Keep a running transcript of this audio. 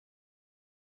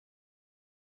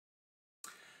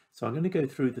So I'm going to go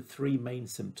through the three main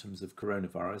symptoms of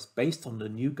coronavirus based on the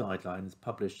new guidelines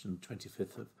published on the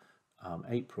 25th of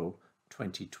April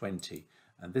 2020.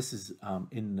 And this is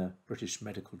in the British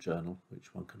Medical Journal,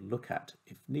 which one can look at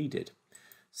if needed.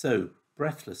 So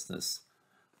breathlessness,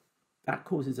 that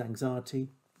causes anxiety,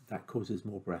 that causes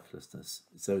more breathlessness.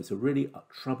 So it's a really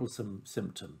troublesome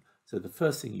symptom. So the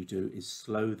first thing you do is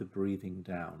slow the breathing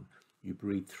down. You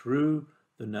breathe through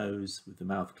the nose with the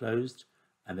mouth closed,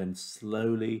 and then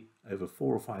slowly, over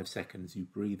 4 or 5 seconds, you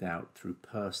breathe out through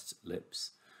pursed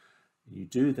lips. You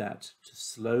do that to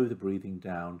slow the breathing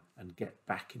down and get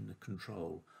back in the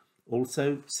control.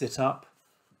 Also, sit up,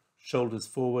 shoulders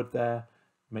forward there.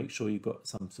 Make sure you've got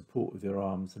some support with your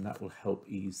arms, and that will help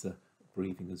ease the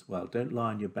breathing as well. Don't lie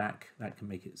on your back. That can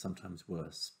make it sometimes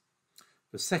worse.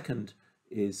 The second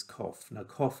is cough. Now,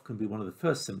 cough can be one of the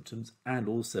first symptoms and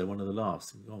also one of the last.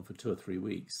 It can go on for 2 or 3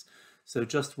 weeks. So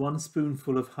just 1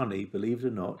 spoonful of honey, believe it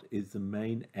or not, is the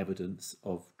main evidence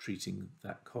of treating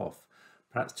that cough.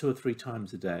 Perhaps 2 or 3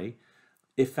 times a day.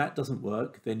 If that doesn't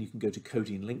work, then you can go to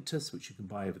codeine linctus, which you can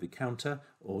buy over the counter,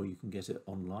 or you can get it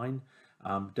online.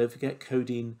 Don't forget,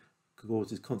 codeine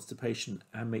causes constipation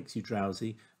and makes you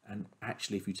drowsy. And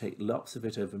actually, if you take lots of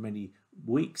it over many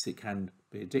weeks, it can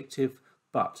be addictive,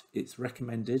 but it's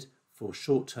recommended for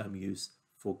short-term use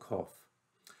for cough.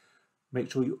 Make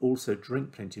sure you also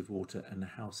drink plenty of water and the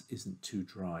house isn't too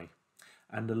dry.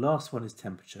 And the last one is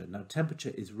temperature. Now,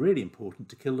 temperature is really important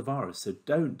to kill the virus, so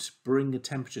don't bring the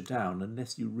temperature down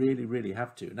unless you really, really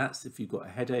have to. And that's if you've got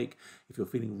a headache, if you're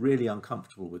feeling really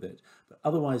uncomfortable with it. But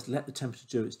otherwise, let the temperature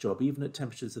do its job. Even at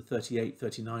temperatures of 38,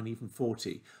 39, even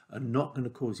 40, are not going to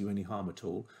cause you any harm at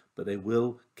all, but they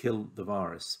will kill the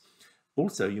virus.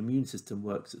 Also, your immune system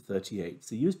works at 38.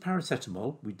 So use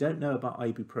paracetamol. We don't know about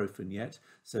ibuprofen yet,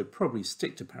 so probably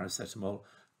stick to paracetamol.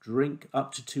 Drink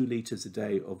up to 2 litres a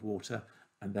day of water,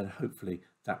 and then hopefully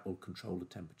that will control the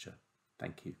temperature.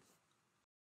 Thank you.